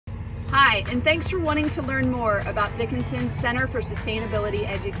Hi, and thanks for wanting to learn more about Dickinson's Center for Sustainability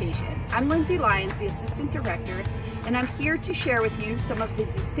Education. I'm Lindsay Lyons, the Assistant Director, and I'm here to share with you some of the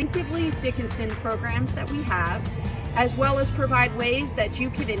distinctively Dickinson programs that we have, as well as provide ways that you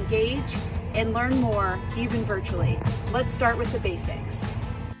can engage and learn more, even virtually. Let's start with the basics.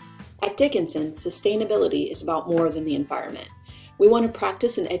 At Dickinson, sustainability is about more than the environment. We want to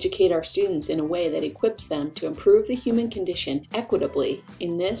practice and educate our students in a way that equips them to improve the human condition equitably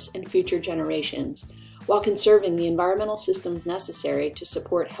in this and future generations, while conserving the environmental systems necessary to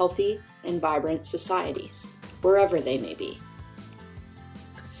support healthy and vibrant societies, wherever they may be.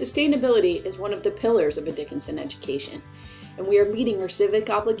 Sustainability is one of the pillars of a Dickinson education, and we are meeting our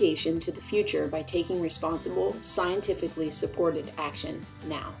civic obligation to the future by taking responsible, scientifically supported action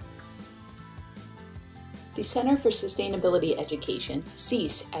now. The Center for Sustainability Education,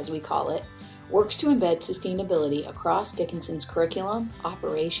 CESE as we call it, works to embed sustainability across Dickinson's curriculum,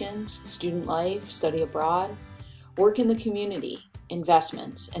 operations, student life, study abroad, work in the community,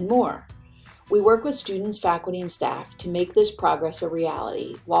 investments, and more. We work with students, faculty, and staff to make this progress a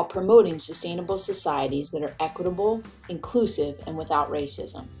reality while promoting sustainable societies that are equitable, inclusive, and without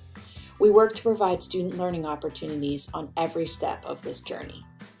racism. We work to provide student learning opportunities on every step of this journey.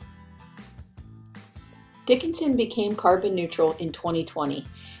 Dickinson became carbon neutral in 2020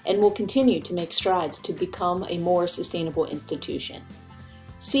 and will continue to make strides to become a more sustainable institution.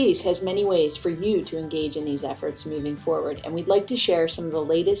 CESE has many ways for you to engage in these efforts moving forward, and we'd like to share some of the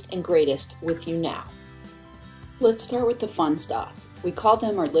latest and greatest with you now. Let's start with the fun stuff. We call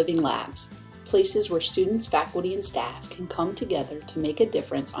them our living labs, places where students, faculty, and staff can come together to make a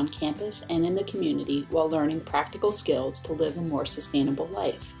difference on campus and in the community while learning practical skills to live a more sustainable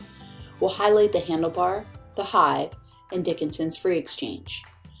life. We'll highlight the Handlebar, the Hive, and Dickinson's Free Exchange.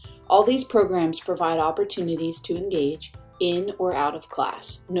 All these programs provide opportunities to engage in or out of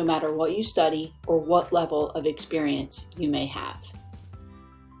class, no matter what you study or what level of experience you may have.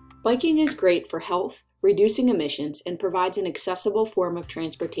 Biking is great for health, reducing emissions, and provides an accessible form of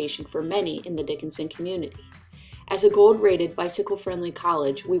transportation for many in the Dickinson community. As a gold-rated bicycle-friendly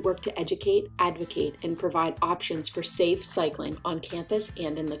college, we work to educate, advocate, and provide options for safe cycling on campus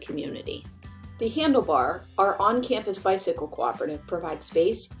and in the community. The Handlebar, our on-campus bicycle cooperative, provides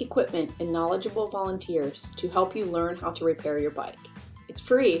space, equipment, and knowledgeable volunteers to help you learn how to repair your bike. It's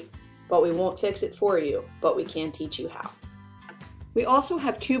free, but we won't fix it for you, but we can teach you how. We also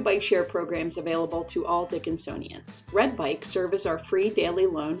have 2 bike share programs available to all Dickinsonians. Red Bikes serve as our free daily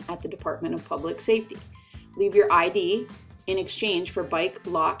loan at the Department of Public Safety. Leave your ID in exchange for bike,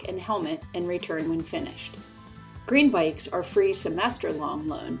 lock, and helmet and return when finished. Green Bikes are free semester-long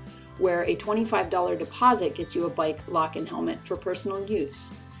loan, where a $25 deposit gets you a bike, lock, and helmet for personal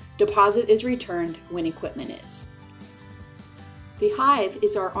use. Deposit is returned when equipment is. The Hive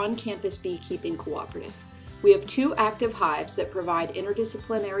is our on-campus beekeeping cooperative. We have 2 active hives that provide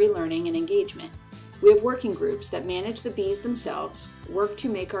interdisciplinary learning and engagement. We have working groups that manage the bees themselves, work to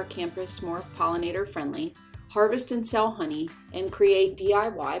make our campus more pollinator-friendly, harvest and sell honey, and create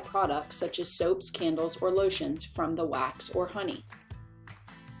DIY products such as soaps, candles, or lotions from the wax or honey.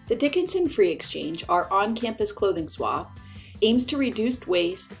 The Dickinson Free Exchange, our on-campus clothing swap, aims to reduce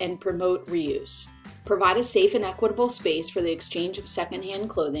waste and promote reuse, provide a safe and equitable space for the exchange of secondhand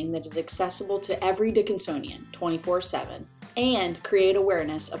clothing that is accessible to every Dickinsonian 24/7, and create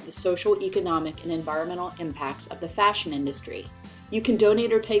awareness of the social, economic, and environmental impacts of the fashion industry. You can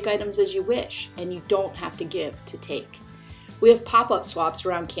donate or take items as you wish, and you don't have to give to take. We have pop-up swaps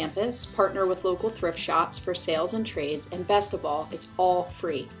around campus, partner with local thrift shops for sales and trades, and best of all, it's all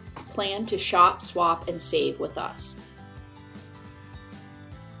free. Plan to shop, swap, and save with us.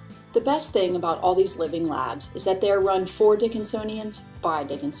 The best thing about all these living labs is that they are run for Dickinsonians by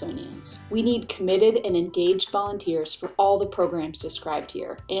Dickinsonians. We need committed and engaged volunteers for all the programs described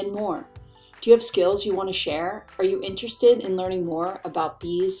here and more. Do you have skills you want to share? Are you interested in learning more about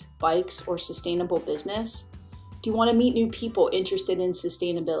bees, bikes, or sustainable business? Do you want to meet new people interested in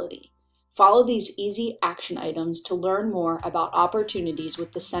sustainability? Follow these easy action items to learn more about opportunities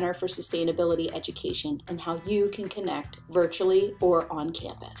with the Center for Sustainability Education and how you can connect virtually or on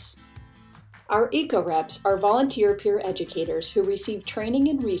campus. Our Eco-Reps are volunteer peer educators who receive training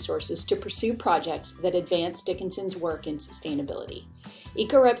and resources to pursue projects that advance Dickinson's work in sustainability.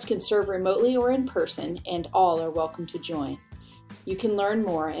 Eco-Reps can serve remotely or in person, and all are welcome to join. You can learn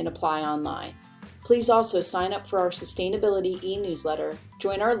more and apply online. Please also sign up for our Sustainability e-newsletter,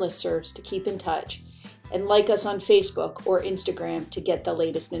 join our listservs to keep in touch, and like us on Facebook or Instagram to get the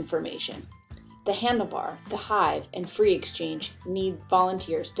latest information. The Handlebar, the Hive, and Free Exchange need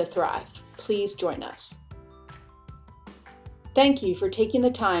volunteers to thrive. Please join us. Thank you for taking the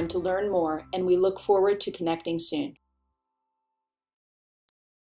time to learn more, and we look forward to connecting soon.